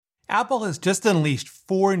Apple has just unleashed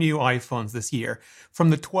 4 new iPhones this year, from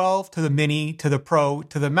the 12 to the Mini to the Pro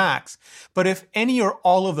to the Max. But if any or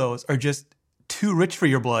all of those are just too rich for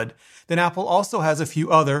your blood, then Apple also has a few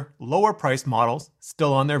other lower priced models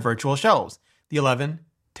still on their virtual shelves, the 11,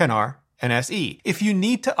 XR, and SE. If you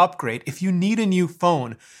need to upgrade, if you need a new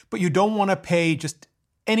phone, but you don't want to pay just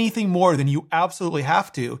anything more than you absolutely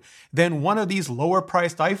have to, then one of these lower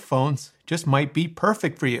priced iPhones just might be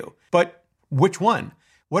perfect for you. But which one?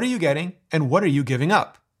 What are you getting and what are you giving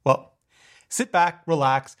up? Well, sit back,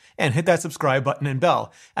 relax, and hit that subscribe button and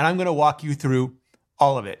bell, and I'm going to walk you through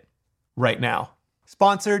all of it right now.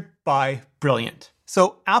 Sponsored by Brilliant.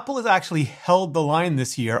 So Apple has actually held the line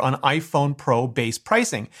this year on iPhone Pro base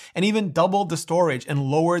pricing and even doubled the storage and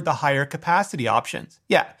lowered the higher capacity options.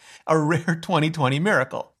 Yeah, a rare 2020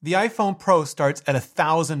 miracle. The iPhone Pro starts at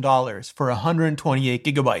 $1,000 for 128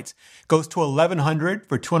 gigabytes, goes to $1,100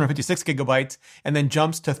 for 256 gigabytes, and then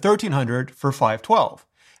jumps to $1,300 for 512.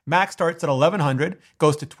 Max starts at $1,100,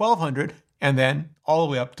 goes to $1,200, and then all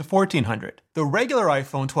the way up to $1,400. The regular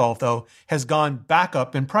iPhone 12, though, has gone back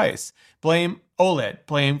up in price. Blame OLED,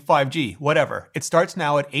 blame 5G, whatever. It starts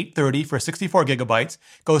now at $830 for 64 gigabytes,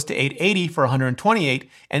 goes to $880 for 128,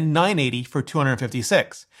 and $980 for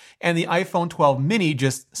 256. And the iPhone 12 mini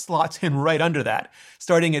just slots in right under that,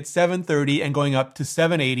 starting at $730 and going up to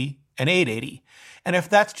 $780 and $880. And if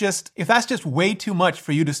that's just way too much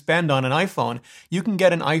for you to spend on an iPhone, you can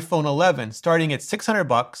get an iPhone 11 starting at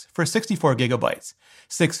 $600 for 64 gigabytes,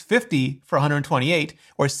 $650 for 128,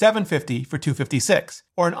 or $750 for 256,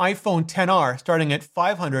 or an iPhone XR starting at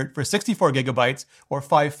 $500 for 64 gigabytes, or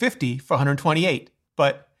 $550 for 128.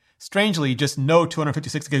 But strangely, just no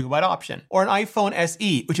 256 gigabyte option. Or an iPhone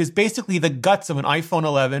SE, which is basically the guts of an iPhone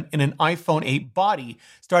 11 in an iPhone 8 body,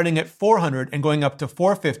 starting at $400 and going up to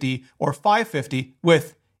 $450 or $550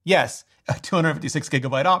 with, yes, a 256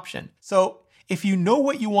 gigabyte option. So if you know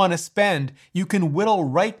what you want to spend, you can whittle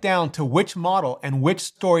right down to which model and which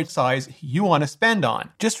storage size you want to spend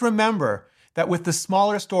on. Just remember that with the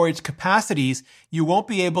smaller storage capacities, you won't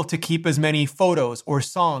be able to keep as many photos or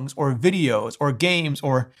songs or videos or games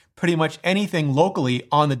or pretty much anything locally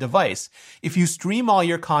on the device. If you stream all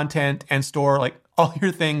your content and store all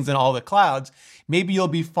your things in all the clouds, maybe you'll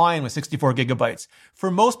be fine with 64 gigabytes.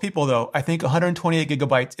 For most people though, I think 128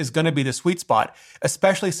 gigabytes is going to be the sweet spot,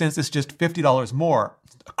 especially since it's just $50 more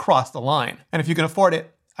across the line. And if you can afford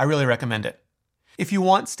it, I really recommend it. If you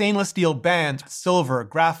want stainless steel bands, silver,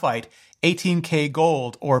 graphite, 18K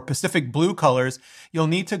gold, or Pacific blue colors, you'll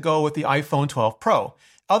need to go with the iPhone 12 Pro.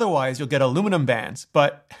 Otherwise, you'll get aluminum bands,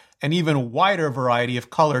 but an even wider variety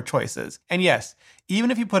of color choices. And yes,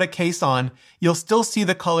 even if you put a case on, you'll still see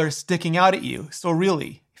the colors sticking out at you. So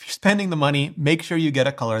really, if you're spending the money, make sure you get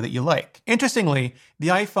a color that you like. Interestingly, the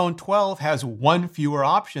iPhone 12 has one fewer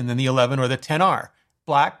option than the 11 or the XR.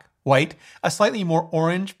 Black, white, a slightly more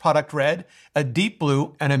orange product red, a deep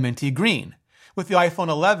blue, and a minty green. With the iPhone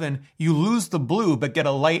 11, you lose the blue but get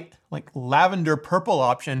a light, lavender purple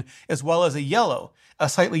option, as well as a yellow, a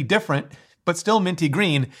slightly different, but still minty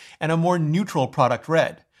green, and a more neutral product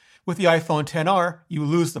red. With the iPhone XR, you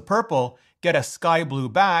lose the purple, get a sky blue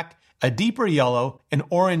back, a deeper yellow, an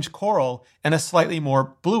orange coral, and a slightly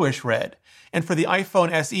more bluish red. And for the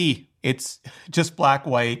iPhone SE, it's just black,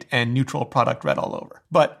 white, and neutral product red all over.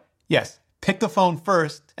 But yes, pick the phone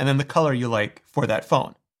first, and then the color you like for that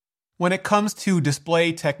phone. When it comes to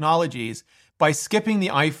display technologies, by skipping the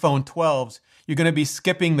iPhone 12s, you're going to be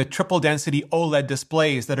skipping the triple density OLED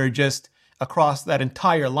displays that are just across that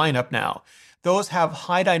entire lineup now. Those have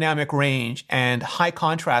high dynamic range and high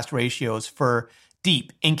contrast ratios for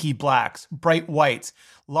deep, inky blacks, bright whites,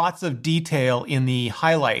 lots of detail in the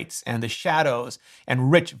highlights and the shadows,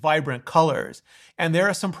 and rich, vibrant colors. And there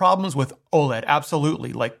are some problems with OLED,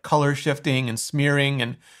 absolutely, like color shifting and smearing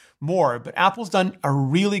and more, but Apple's done a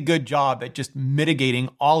really good job at just mitigating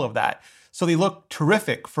all of that. So they look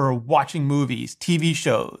terrific for watching movies, TV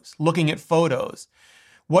shows, looking at photos.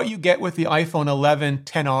 What you get with the iPhone 11,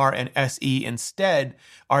 XR, and SE instead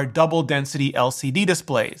are double density LCD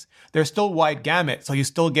displays. They're still wide gamut, so you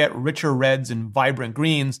still get richer reds and vibrant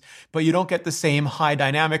greens, but you don't get the same high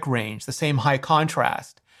dynamic range, the same high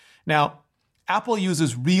contrast. Now, Apple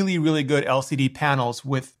uses really, really good LCD panels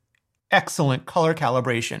with excellent color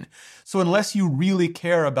calibration. So unless you really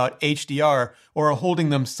care about HDR or are holding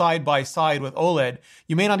them side by side with OLED,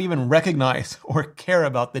 you may not even recognize or care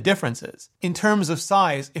about the differences. In terms of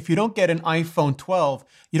size, if you don't get an iPhone 12,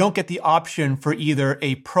 you don't get the option for either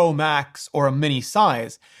a Pro Max or a mini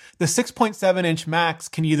size. The 6.7-inch Max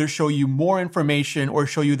can either show you more information or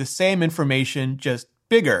show you the same information, just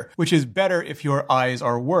bigger, which is better if your eyes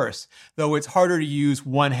are worse, though it's harder to use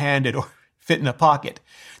one-handed or fit in a pocket.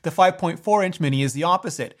 The 5.4-inch mini is the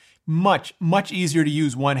opposite. Much easier to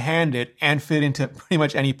use one-handed and fit into pretty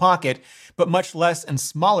much any pocket, but much less and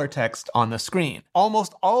smaller text on the screen.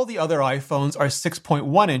 Almost all the other iPhones are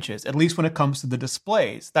 6.1 inches, at least when it comes to the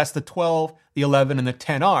displays. That's the 12, the 11, and the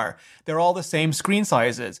XR. They're all the same screen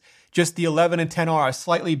sizes. Just the 11 and XR are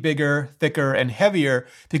slightly bigger, thicker, and heavier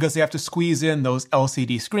because they have to squeeze in those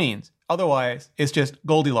LCD screens. Otherwise, it's just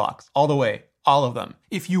Goldilocks all the way. All of them.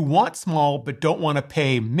 If you want small but don't want to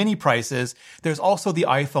pay mini prices, there's also the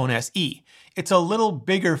iPhone SE. It's a little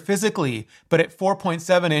bigger physically, but at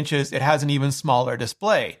 4.7 inches, it has an even smaller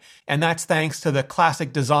display. And that's thanks to the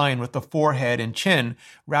classic design with the forehead and chin,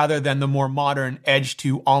 rather than the more modern edge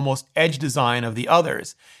to almost edge design of the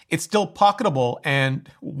others. It's still pocketable and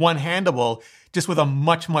one-handable, just with a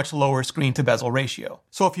much lower screen to bezel ratio.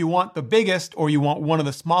 So if you want the biggest or you want one of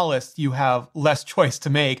the smallest, you have less choice to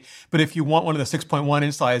make. But if you want one of the 6.1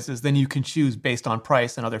 inch sizes, then you can choose based on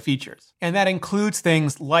price and other features. And that includes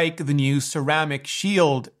things like the new ceramic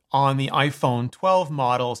shield on the iPhone 12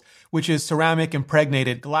 models, which is ceramic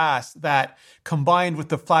impregnated glass that, combined with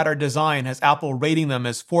the flatter design, has Apple rating them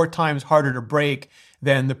as 4 times harder to break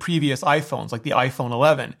than the previous iPhones, like the iPhone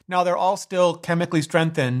 11. Now, they're all still chemically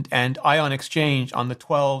strengthened and ion exchange on the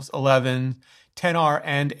 12s, 11, XR,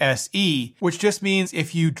 and SE, which just means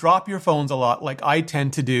if you drop your phones a lot, like I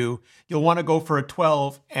tend to do, you'll want to go for a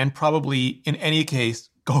 12 and probably, in any case,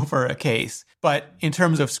 go for a case. But in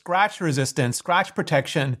terms of scratch resistance, scratch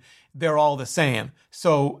protection, they're all the same.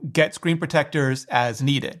 So get screen protectors as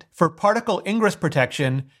needed. For particle ingress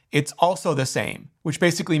protection, it's also the same, which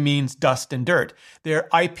basically means dust and dirt. They're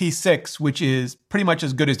IP6, which is pretty much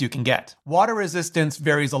as good as you can get. Water resistance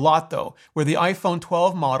varies a lot though, where the iPhone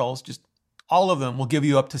 12 models, just all of them, will give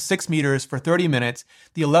you up to 6 meters for 30 minutes.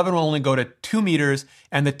 The 11 will only go to 2 meters,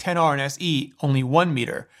 and the XR and SE only 1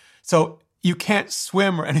 meter. So you can't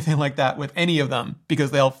swim or anything like that with any of them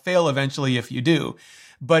because they'll fail eventually if you do.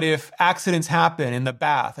 But if accidents happen in the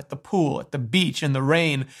bath, at the pool, at the beach, in the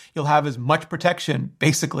rain, you'll have as much protection,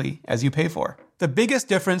 basically, as you pay for. The biggest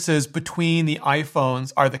differences between the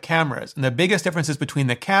iPhones are the cameras. And the biggest differences between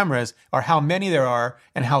the cameras are how many there are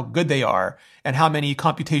and how good they are and how many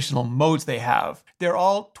computational modes they have. They're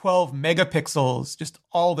all 12 megapixels just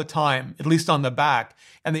all the time, at least on the back,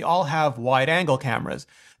 and they all have wide-angle cameras.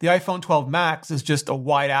 The iPhone 12 Max is just a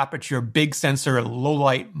wide aperture, big sensor, low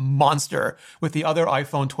light monster, with the other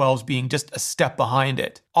iPhone 12s being just a step behind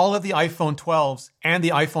it. All of the iPhone 12s and the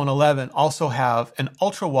iPhone 11 also have an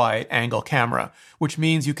ultra wide angle camera, which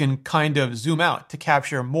means you can kind of zoom out to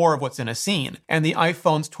capture more of what's in a scene. And the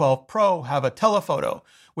iPhones 12 Pro have a telephoto,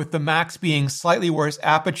 with the Max being slightly worse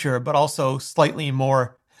aperture, but also slightly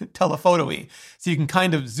more telephoto-y. So you can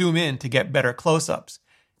kind of zoom in to get better close-ups.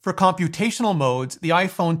 For computational modes, the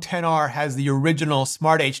iPhone XR has the original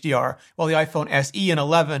Smart HDR, while the iPhone SE and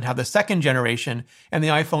 11 have the second generation, and the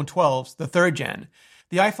iPhone 12's the third gen.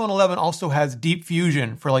 The iPhone 11 also has Deep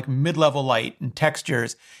Fusion for like mid-level light and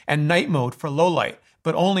textures, and night mode for low light,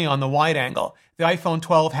 but only on the wide angle. The iPhone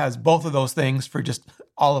 12 has both of those things for just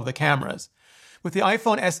all of the cameras. With the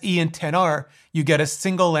iPhone SE and XR, you get a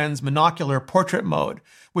single lens monocular portrait mode,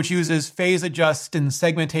 which uses phase adjust and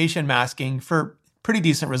segmentation masking for pretty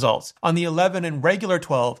decent results. On the 11 and regular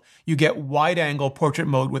 12, you get wide-angle portrait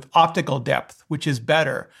mode with optical depth, which is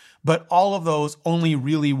better, but all of those only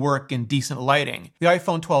really work in decent lighting. The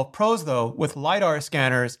iPhone 12 Pros, though, with LiDAR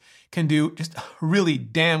scanners, can do just really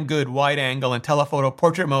damn good wide-angle and telephoto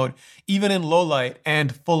portrait mode, even in low light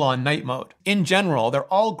and full-on night mode. In general, they're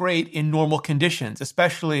all great in normal conditions,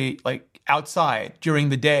 especially like outside during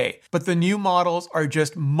the day. But the new models are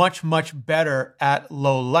just much better at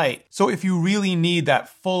low light. So if you really need that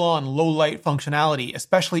full-on low light functionality,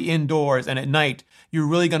 especially indoors and at night, you're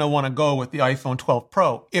really going to want to go with the iPhone 12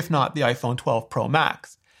 Pro, if not the iPhone 12 Pro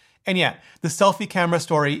Max. And yeah, the selfie camera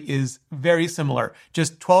story is very similar,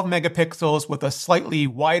 just 12 megapixels with a slightly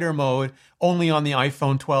wider mode only on the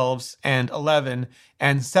iPhone 12s and 11,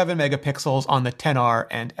 and 7 megapixels on the XR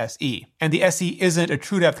and SE. And the SE isn't a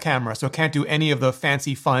true depth camera, so it can't do any of the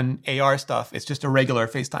fancy fun AR stuff. It's just a regular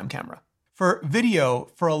FaceTime camera. For video,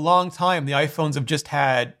 for a long time, the iPhones have just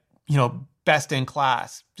had, best in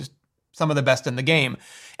class, just some of the best in the game.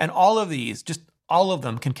 And all of these, just all of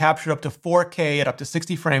them can capture up to 4K at up to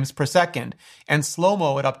 60 frames per second and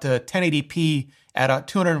slow-mo at up to 1080p at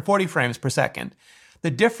 240 frames per second.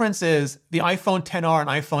 The difference is the iPhone XR and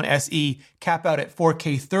iPhone SE cap out at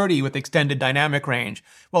 4K 30 with extended dynamic range,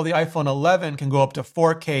 while the iPhone 11 can go up to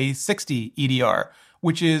 4K 60 EDR,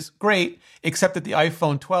 which is great, except that the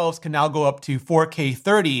iPhone 12s can now go up to 4K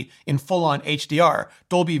 30 in full-on HDR,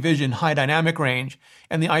 Dolby Vision high dynamic range,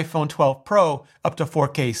 and the iPhone 12 Pro up to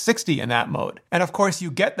 4K 60 in that mode. And of course,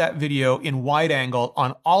 you get that video in wide angle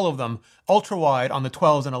on all of them, ultra wide on the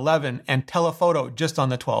 12s and 11, and telephoto just on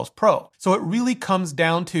the 12s Pro. So it really comes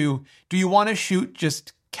down to, do you want to shoot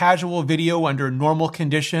just casual video under normal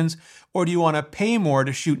conditions, or do you want to pay more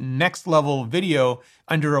to shoot next level video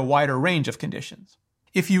under a wider range of conditions?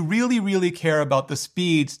 If you really care about the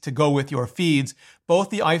speeds to go with your feeds, both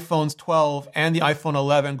the iPhones 12 and the iPhone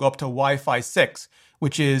 11 go up to Wi-Fi 6,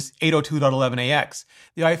 which is 802.11ax.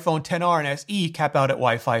 The iPhone XR and SE cap out at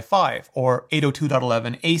Wi-Fi 5, or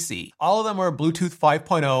 802.11ac. All of them are Bluetooth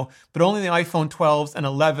 5.0, but only the iPhone 12s and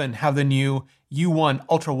 11 have the new U1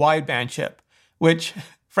 ultra-wideband chip, which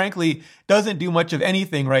frankly doesn't do much of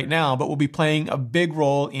anything right now, but will be playing a big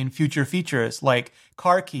role in future features like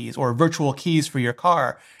car keys or virtual keys for your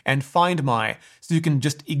car and Find My, so you can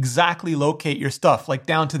just exactly locate your stuff, like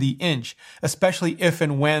down to the inch, especially if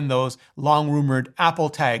and when those long-rumored Apple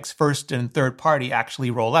tags first and third party actually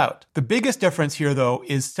roll out. The biggest difference here, though,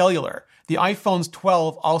 is cellular. The iPhones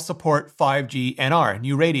 12 all support 5G NR,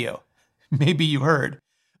 new radio. Maybe you heard.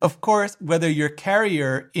 Of course, whether your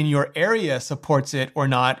carrier in your area supports it or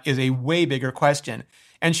not is a way bigger question.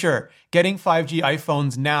 And sure, getting 5G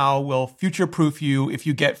iPhones now will future-proof you if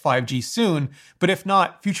you get 5G soon, but if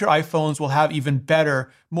not, future iPhones will have even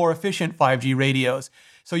better, more efficient 5G radios.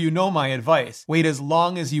 So you know my advice. Wait as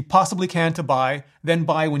long as you possibly can to buy, then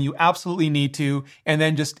buy when you absolutely need to, and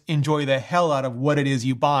then just enjoy the hell out of what it is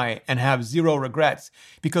you buy and have zero regrets,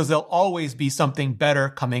 because there'll always be something better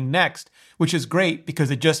coming next, which is great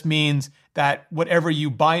because it just means that whatever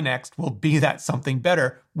you buy next will be that something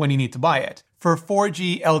better when you need to buy it. For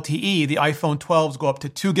 4G LTE, the iPhone 12s go up to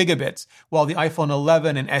 2 gigabits, while the iPhone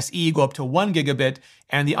 11 and SE go up to 1 gigabit,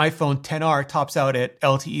 and the iPhone XR tops out at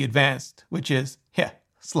LTE Advanced, which is,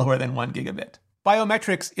 slower than 1 gigabit.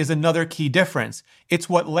 Biometrics is another key difference. It's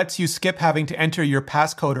what lets you skip having to enter your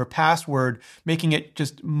passcode or password, making it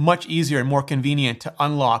just much easier and more convenient to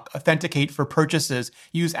unlock, authenticate for purchases,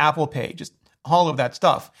 use Apple Pay, just all of that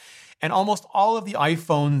stuff. And almost all of the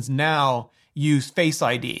iPhones now use Face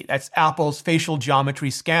ID. That's Apple's facial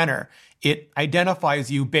geometry scanner. It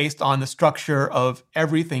identifies you based on the structure of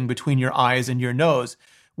everything between your eyes and your nose,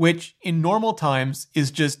 which in normal times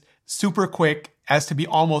is just super quick as to be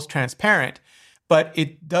almost transparent, but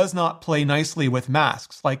it does not play nicely with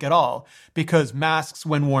masks, like at all, because masks,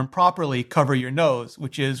 when worn properly, cover your nose,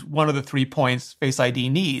 which is one of the 3 points Face ID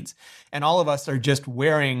needs. And all of us are just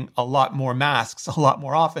wearing a lot more masks a lot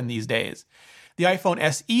more often these days. The iPhone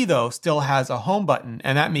SE, though, still has a home button,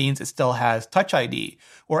 and that means it still has Touch ID,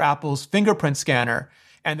 or Apple's fingerprint scanner,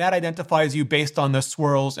 and that identifies you based on the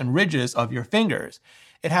swirls and ridges of your fingers.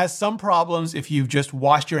 It has some problems if you've just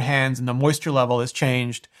washed your hands and the moisture level has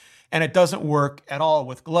changed, and it doesn't work at all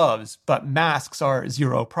with gloves, but masks are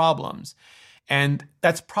zero problems. And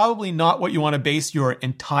that's probably not what you want to base your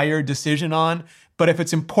entire decision on, but if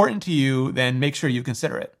it's important to you, then make sure you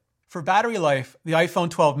consider it. For battery life, the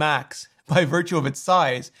iPhone 12 Max, by virtue of its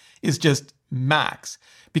size, is just max,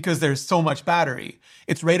 because there's so much battery.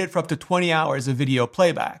 It's rated for up to 20 hours of video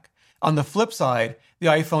playback. On the flip side, the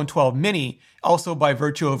iPhone 12 mini, also by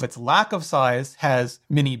virtue of its lack of size, has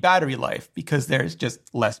mini battery life because there's just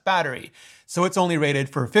less battery. So it's only rated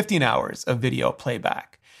for 15 hours of video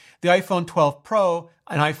playback. The iPhone 12 Pro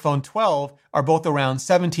and iPhone 12 are both around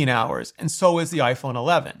 17 hours, and so is the iPhone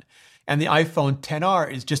 11. And the iPhone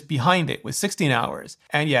XR is just behind it with 16 hours.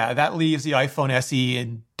 And yeah, that leaves the iPhone SE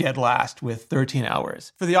in dead last with 13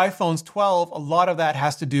 hours. For the iPhones 12, a lot of that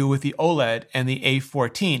has to do with the OLED and the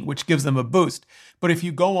A14, which gives them a boost. But if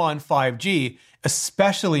you go on 5G,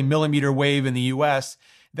 especially millimeter wave in the US,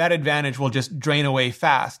 that advantage will just drain away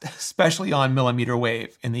fast, especially on millimeter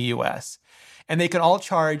wave in the US. And they can all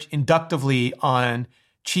charge inductively on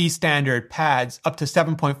Qi standard pads up to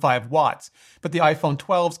 7.5 watts, but the iPhone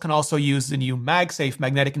 12s can also use the new MagSafe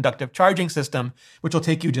magnetic inductive charging system, which will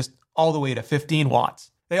take you just all the way to 15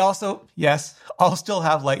 watts. They also, yes, all still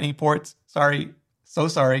have lightning ports. Sorry, no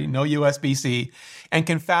USB-C, and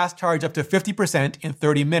can fast charge up to 50% in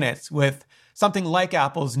 30 minutes with something like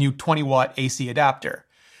Apple's new 20-watt AC adapter.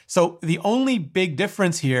 So the only big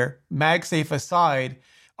difference here, MagSafe aside,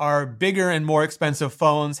 are bigger and more expensive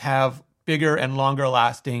phones have bigger and longer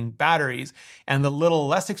lasting batteries, and the little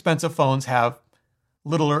less expensive phones have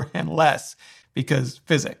littler and less because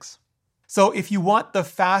physics. So if you want the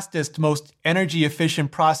fastest, most energy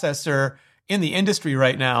efficient processor in the industry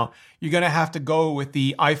right now, you're going to have to go with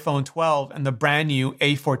the iPhone 12 and the brand new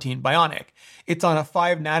A14 Bionic. It's on a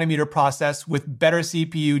 5-nanometer process with better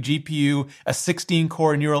CPU, GPU, a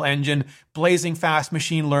 16-core neural engine, blazing fast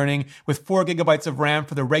machine learning with 4 gigabytes of RAM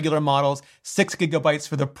for the regular models, 6 gigabytes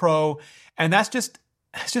for the Pro. And it's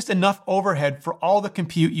just enough overhead for all the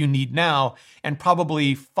compute you need now and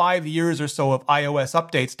probably 5 years or so of iOS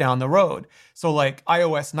updates down the road. So like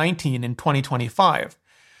iOS 19 in 2025.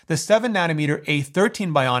 The 7-nanometer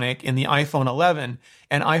A13 Bionic in the iPhone 11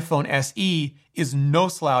 and iPhone SE is no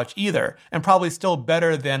slouch either, and probably still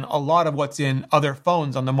better than a lot of what's in other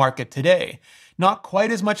phones on the market today. Not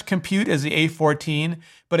quite as much compute as the A14,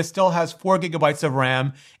 but it still has 4 gigabytes of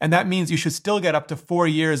RAM, and that means you should still get up to 4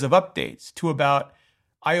 years of updates to about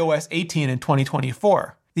iOS 18 in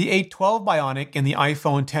 2024. The A12 Bionic in the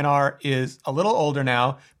iPhone XR is a little older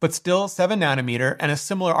now, but still 7-nanometer and a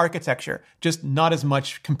similar architecture, just not as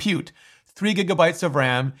much compute. 3 gigabytes of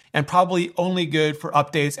RAM, and probably only good for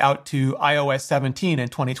updates out to iOS 17 in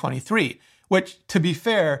 2023, which, to be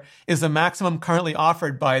fair, is the maximum currently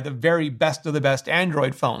offered by the very best of the best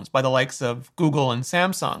Android phones by the likes of Google and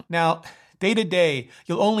Samsung. Now, day to day,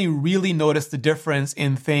 you'll only really notice the difference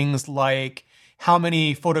in things like how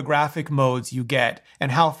many photographic modes you get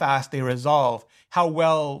and how fast they resolve, how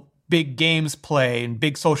well big games play and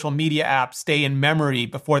big social media apps stay in memory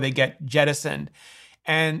before they get jettisoned.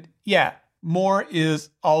 And yeah, more is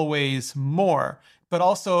always more, but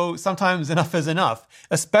also sometimes enough is enough,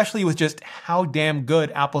 especially with just how damn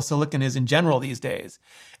good Apple Silicon is in general these days,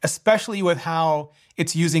 especially with how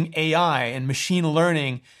it's using AI and machine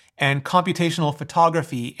learning and computational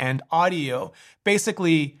photography and audio,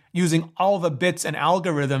 basically using all the bits and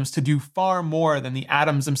algorithms to do far more than the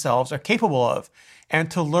atoms themselves are capable of.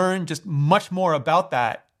 And to learn just much more about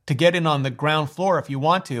that, to get in on the ground floor if you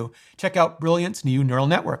want to, check out Brilliant's new neural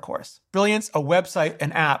network course. Brilliant's a website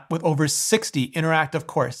and app with over 60 interactive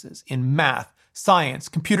courses in math, science,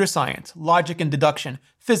 computer science, logic and deduction,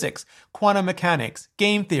 physics, quantum mechanics,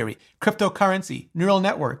 game theory, cryptocurrency, neural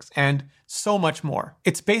networks, and so much more.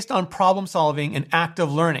 It's based on problem solving and active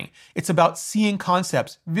learning. It's about seeing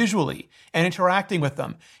concepts visually and interacting with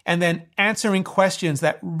them, and then answering questions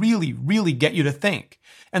that really, really get you to think.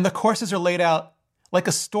 And the courses are laid out like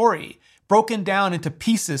a story, broken down into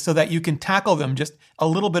pieces so that you can tackle them just a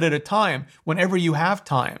little bit at a time whenever you have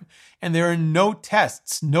time. And there are no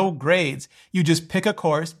tests, no grades. You just pick a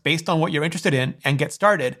course based on what you're interested in and get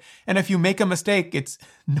started. And if you make a mistake, it's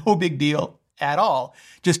no big deal at all.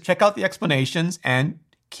 Just check out the explanations and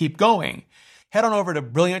keep going. Head on over to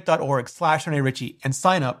brilliant.org/ReneRitchie and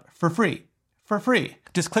sign up for free.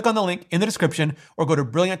 Just click on the link in the description or go to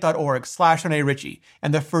brilliant.org/ReneRitchie,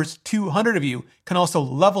 and the first 200 of you can also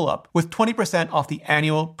level up with 20% off the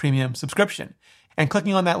annual premium subscription. And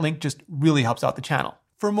clicking on that link just really helps out the channel.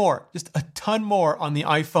 For more, just a ton more on the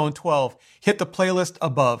iPhone 12, hit the playlist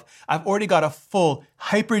above. I've already got a full,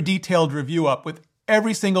 hyper-detailed review up with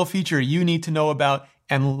every single feature you need to know about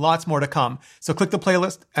and lots more to come. So click the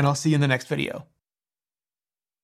playlist and I'll see you in the next video.